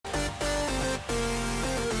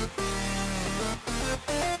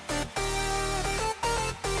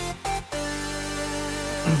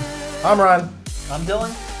I'm Ryan. I'm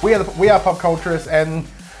Dylan. We are Pop Culturists, and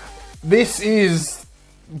this is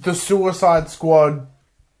the Suicide Squad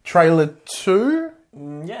trailer 2?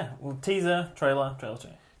 Yeah, well, teaser, trailer 2.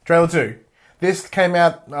 Trailer 2. This came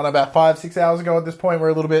out, I don't know, about 5-6 hours ago at this point. We're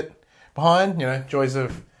a little bit behind, you know, joys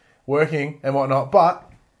of working and whatnot,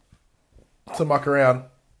 but to muck around.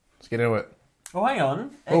 Let's get into it. Oh, hang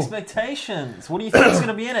on. Expectations. What do you think is going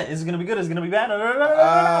to be in it? Is it going to be good? Is it going to be bad?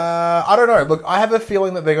 I don't know. Look, I have a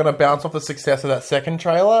feeling that they're going to bounce off the success of that second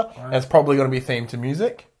trailer, and it's probably going to be themed to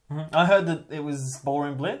music. Mm-hmm. I heard that it was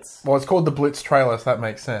Ballroom Blitz. Well, it's called the Blitz trailer, so that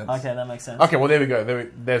makes sense. Okay, that makes sense. Okay, well, there we go.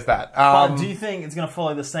 There's that. But do you think it's going to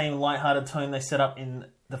follow the same lighthearted tone they set up in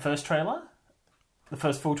the first trailer? The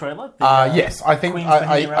first full trailer? Yes, I think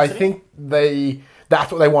I think that's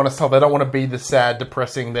what they want to tell. They don't want to be the sad,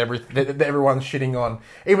 depressing that everyone's shitting on.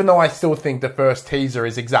 Even though I still think the first teaser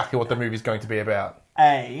is exactly what the movie's going to be about.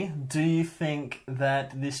 Do you think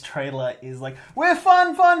that this trailer is like, we're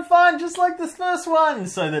fun, just like this first one,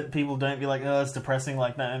 so that people don't be like, oh, it's depressing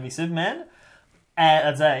like Batman v Superman?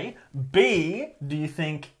 That's A. B, do you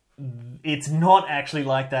think it's not actually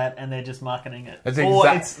like that and they're just marketing it? Or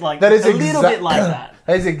it's like a little bit like that?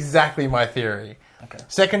 That is exactly my theory. Okay.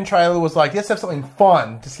 Second trailer was like, let's have something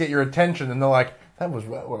fun to get your attention. And they're like, that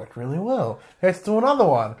worked really well. Let's do another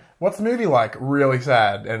one. What's the movie like? Really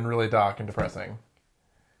sad and really dark and depressing.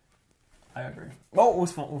 I agree. Well, we'll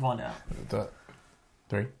find out.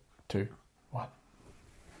 3, 2, 1.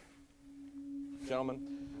 Gentlemen,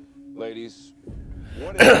 ladies,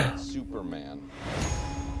 what if Superman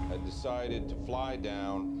had decided to fly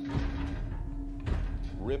down,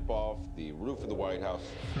 rip off the roof of the White House,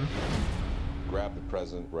 grab the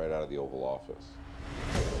president right out of the Oval Office?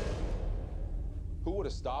 Who would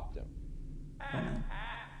have stopped him?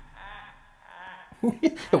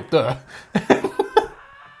 Oh, duh.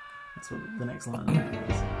 That's what the next line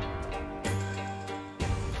is.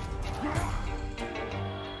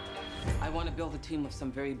 I want to build a team of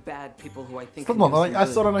some very bad people who I think... Slipknot. I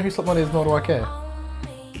still don't know who Slipknot is, nor do I care.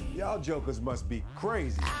 Y'all jokers must be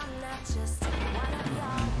crazy.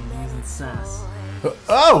 Using sass.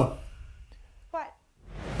 Oh! What?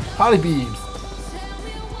 Party Beebs.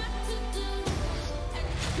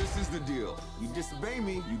 This is the deal. You disobey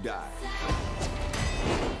me, you die.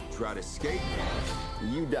 Try to escape,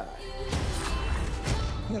 you die.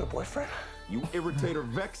 You got a boyfriend? You irritate or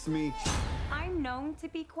vex me, I'm known to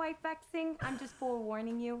be quite vexing. I'm just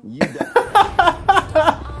forewarning you. you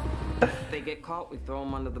die. If they get caught, we throw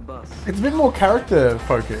them under the bus. It's a bit more character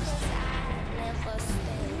focused.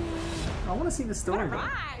 I want to see the story. What a though.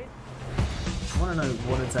 ride! I want to know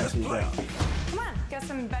what it's actually about. Come on, got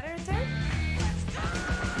some better to do?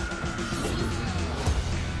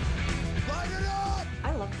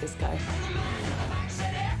 I love this guy.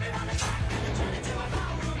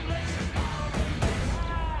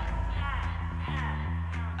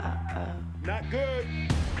 Not good.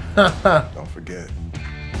 Don't forget,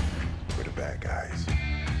 we're the bad guys.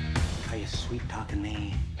 Are you sweet talking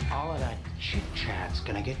me? All of that chit chat's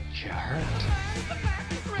gonna get you hurt.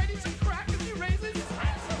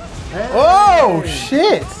 Oh,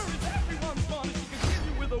 shit!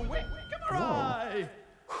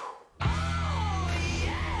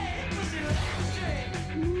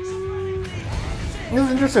 This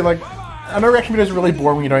is interesting. Like, I know reaction videos are really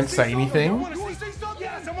boring when you don't say anything.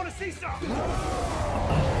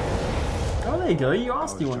 Oh, there you go. You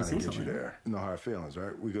asked you want to see You something. there. No hard feelings,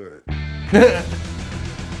 right? We good.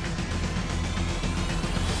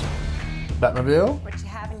 Batmobile? What you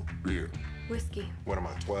having? Beer. Whiskey. What am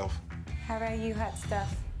I, 12? How about you, hot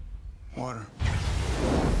stuff? Water.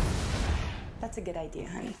 That's a good idea,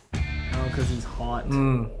 honey. Oh, because he's hot.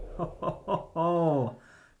 Oh,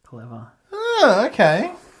 clever. Oh,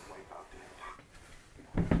 okay.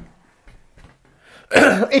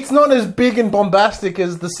 It's not as big and bombastic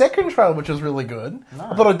as the second trailer, which was really good. No.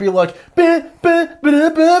 I thought it'd be like, bah, bah, bah,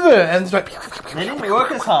 bah, bah, and it's like... They didn't work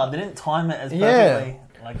as hard. They didn't time it as perfectly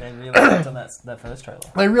like they really did on that first trailer.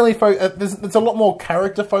 They really there's a lot more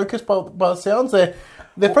character focused by the sounds. They're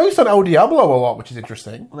focused on El Diablo a lot, which is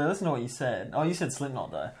interesting. Well, listen to what you said. Oh, you said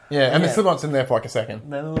Slipknot though. Yeah, and the Slipknot's in there for like a second.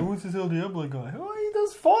 They're like, what's this El Diablo guy? Oh, he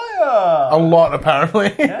does fire. A lot,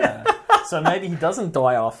 apparently. Yeah. So maybe he doesn't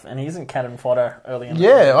die off, and he isn't cannon fodder early in the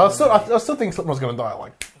Yeah, I still think Slipknot's going to die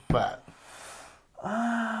like that.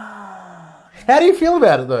 How do you feel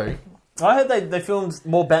about it, though? I heard they filmed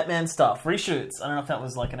more Batman stuff, reshoots. I don't know if that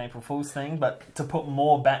was like an April Fool's thing, but to put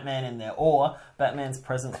more Batman in there, or Batman's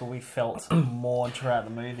presence will be felt more throughout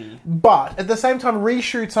the movie. But at the same time,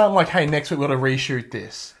 reshoots aren't like, hey, next week we've got to reshoot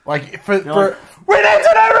this. Like, Like, we need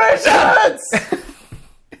to do reshoots!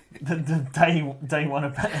 the day one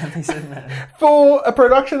of Batman v Superman. For a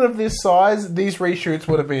production of this size, these reshoots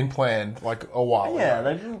would have been planned like a while Yeah,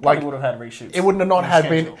 ago. they probably would have had reshoots. It would not on have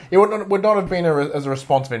schedule. been. It would not have been as a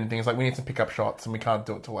response of anything. It's like we need some pickup shots and we can't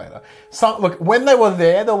do it till later. So look, when they were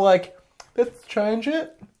there, they're like, let's change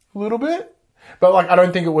it a little bit. But like, I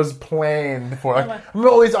don't think it was planned before. Like, remember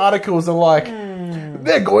all these articles are like,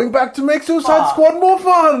 they're going back to make Suicide Squad more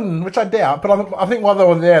fun, which I doubt. But I think while they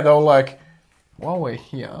were there, they were like, while we're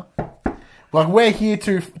here, like we're here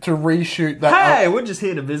to reshoot that. Hey, we're just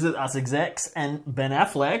here to visit us execs and Ben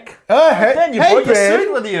Affleck. Hey, Ben, you hey, brought your Ben.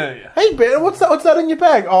 suit with you. Hey Ben, what's that in your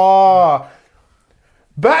bag? Oh,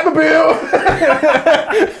 Batmobile.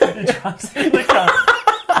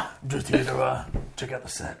 Just here to check out the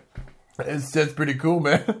set. It's pretty cool,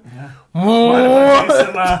 man. Mind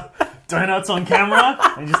if I do some donuts on camera?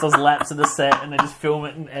 And he just does laps of the set and they just film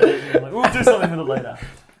it and edit it. And like, we'll do something with it later.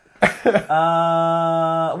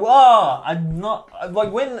 I'm not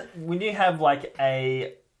like when you have like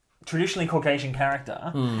a traditionally Caucasian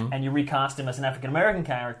character and you recast him as an African American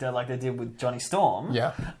character like they did with Johnny Storm.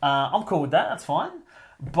 Yeah. I'm cool with that. That's fine.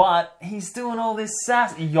 But he's doing all this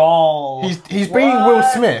sass, y'all. He's being Will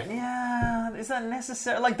Smith. Yeah, is that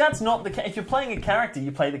necessary? Like that's not the case. If you're playing a character,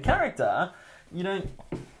 you play the character. You don't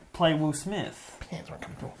play Will Smith. Pants are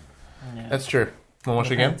uncomfortable. Yeah. That's true. Want to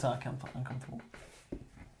watch it again? Pants are uncomfortable.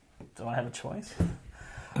 Do I have a choice?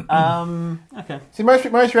 Okay. See, most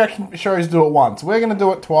reaction shows do it once. We're going to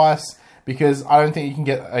do it twice because I don't think you can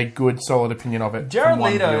get a good, solid opinion of it. Jared from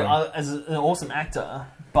one Leto viewing. is an awesome actor,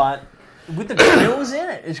 but with the grills in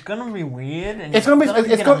it, it's going to be weird. And It's going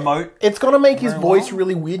to make his voice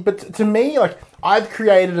really weird. But to me, like, I've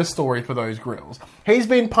created a story for those grills. He's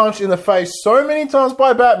been punched in the face so many times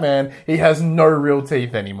by Batman, he has no real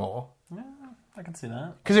teeth anymore. I can see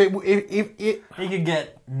that. Because he could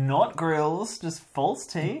get not grills, just false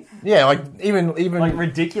teeth. Yeah, like even like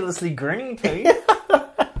ridiculously grinny teeth.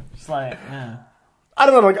 Just like, yeah. I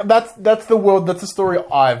don't know. Like that's the world. That's the story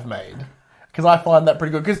I've made. Because I find that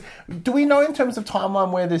pretty good. Because do we know in terms of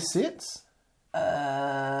timeline where this sits?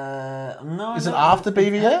 No. Is it after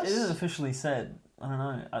BVS? It is officially said. I don't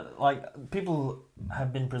know. Like, people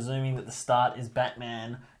have been presuming that the start is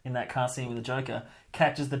Batman in that car scene with the Joker,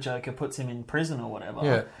 catches the Joker, puts him in prison or whatever.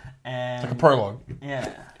 Yeah. And Like a prologue.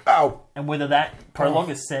 Yeah. Ow. And whether that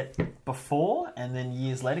prologue is set before and then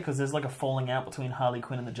years later, because there's like a falling out between Harley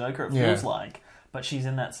Quinn and the Joker, it feels like. But she's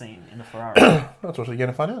in that scene in the Ferrari. That's what you're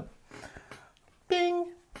going to find out.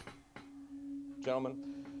 Bing. Gentlemen,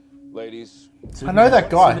 ladies. I know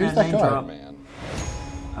that guy. Who's that guy? Man.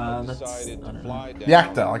 Decided to fly down. The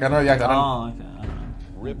actor. Like, I know the actor. Oh, okay. I don't know.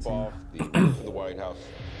 Rip off the roof of the White House.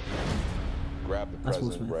 Grab the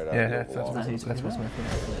president right out of the Oval Office. That's Will Smith. Yeah,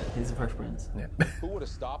 he's the Fresh Prince. Yeah. Who would have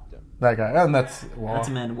stopped him? That guy. And that's... Well, that's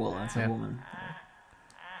Amanda Waller. That's a woman.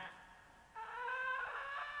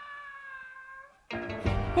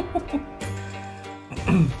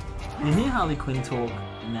 You hear Harley Quinn talk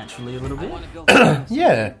naturally a little bit?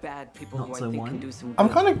 Yeah. Not so one. I'm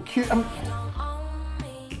kind of cute.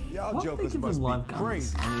 Y'all What jokers they give must them be live guns?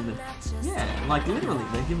 crazy. I mean, yeah, like literally,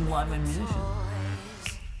 they give them live ammunition.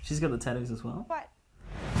 She's got the tattoos as well. What?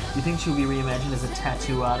 Do you think she'll be reimagined as a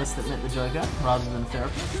tattoo artist that met the Joker rather than a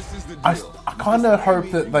therapist? This is the I deal. kind of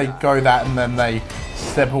hope that they go that and then they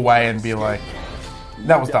step away and be like,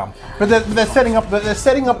 that was dumb. But they're setting up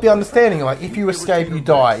the understanding. Like, if you escape, you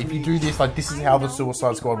die. If you do this, like, this is how the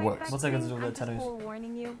Suicide Squad works. What's that got to do with their tattoos?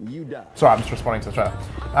 You die. Sorry, I'm just responding to the chat.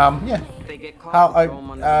 Yeah. They get caught, How throw 'em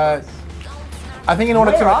under the bus. I think in order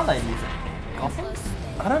Where to... are they, do you think? Gotham?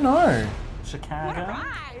 I don't know. Chicago?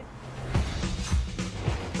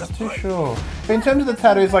 Not too sure. But in terms of the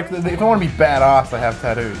tattoos, like, if they want to be badass, they have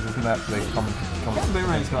tattoos. Isn't that the common...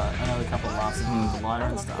 Boomerang's got another couple of laughs and the lighter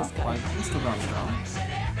and stuff. Like, he's still going strong.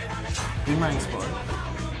 Boomerang Squad.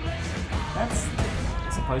 That's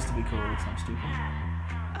supposed to be cool, so I'm stupid.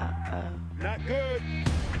 Not good.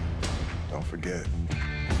 Don't forget,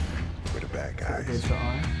 we're the bad guys. Deadshot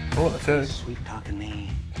eye. Oh, the tattoos. Sweet talking me.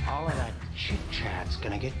 All of that chit chat's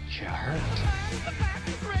gonna get you hurt.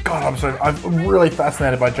 God, I'm really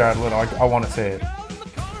fascinated by Jared Leto. I want to see it.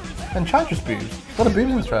 And Chargers boobs. What are boobs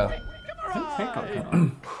in this trailer? Haircut cut off.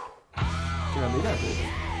 Jared Leto boobs.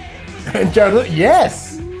 And Jared Leto,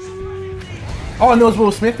 yes! Oh, and there was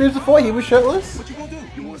Will Smith boobs before, he was shirtless? What you gonna do?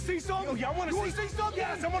 You wanna see something? Y'all wanna see something?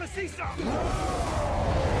 Yes, I wanna see something.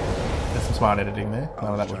 There's some smart editing there.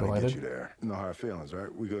 None of that was Trying to get you related. there. You know how it feels,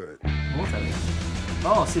 right? We good. More tattoos.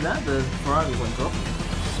 Oh, see that? The Ferrari went dropping.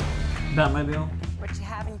 Batmobile. What you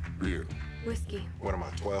having? Beer. Whiskey. What am I,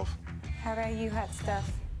 12? How about you, hot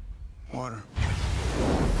stuff? Water.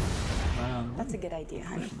 That's a good idea,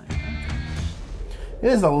 honey.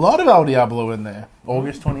 There's a lot of El Diablo in there.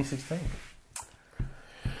 August 2016.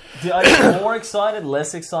 Are you more excited,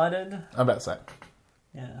 less excited? I'm about to say.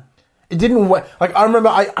 Yeah. It didn't... Like, I remember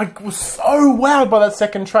I was so wowed by that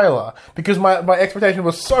second trailer because my expectation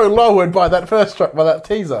was so lowered by that by that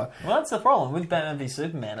teaser. Well, that's the problem. With Batman v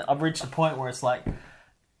Superman, I've reached a point where it's like,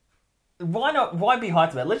 why not? Why be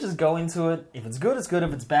hyped about it? Let's just go into it. If it's good, it's good.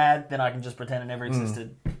 If it's bad, then I can just pretend it never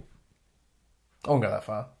existed. I won't go that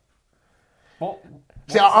far. What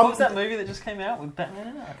was that movie that just came out with Batman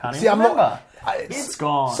in it? I can't even remember. It's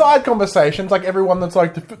gone. Side conversations, like everyone that's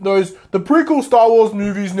like, the prequel Star Wars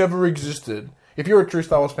movies never existed. If you're a true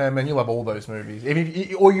Star Wars fan, man, you love all those movies.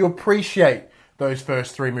 Or you appreciate those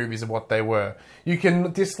first 3 movies of what they were. You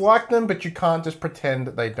can dislike them, but you can't just pretend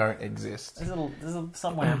that they don't exist. There's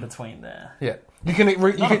somewhere in between there. Yeah. You can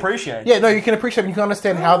appreciate. Yeah, no, you can appreciate them. You can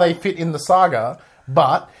understand how they fit in the saga,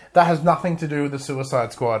 but that has nothing to do with the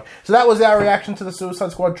Suicide Squad. So that was our reaction to the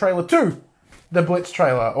Suicide Squad trailer 2. The Blitz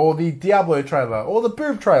trailer, or the Diablo trailer, or the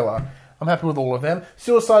Boob trailer. I'm happy with all of them.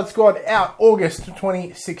 Suicide Squad out August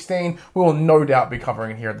 2016. We will no doubt be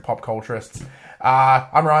covering it here at the Pop Culturists.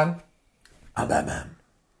 I'm Ryan. I'm Batman.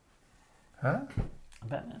 Huh? I'm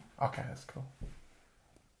Batman. Okay, that's cool.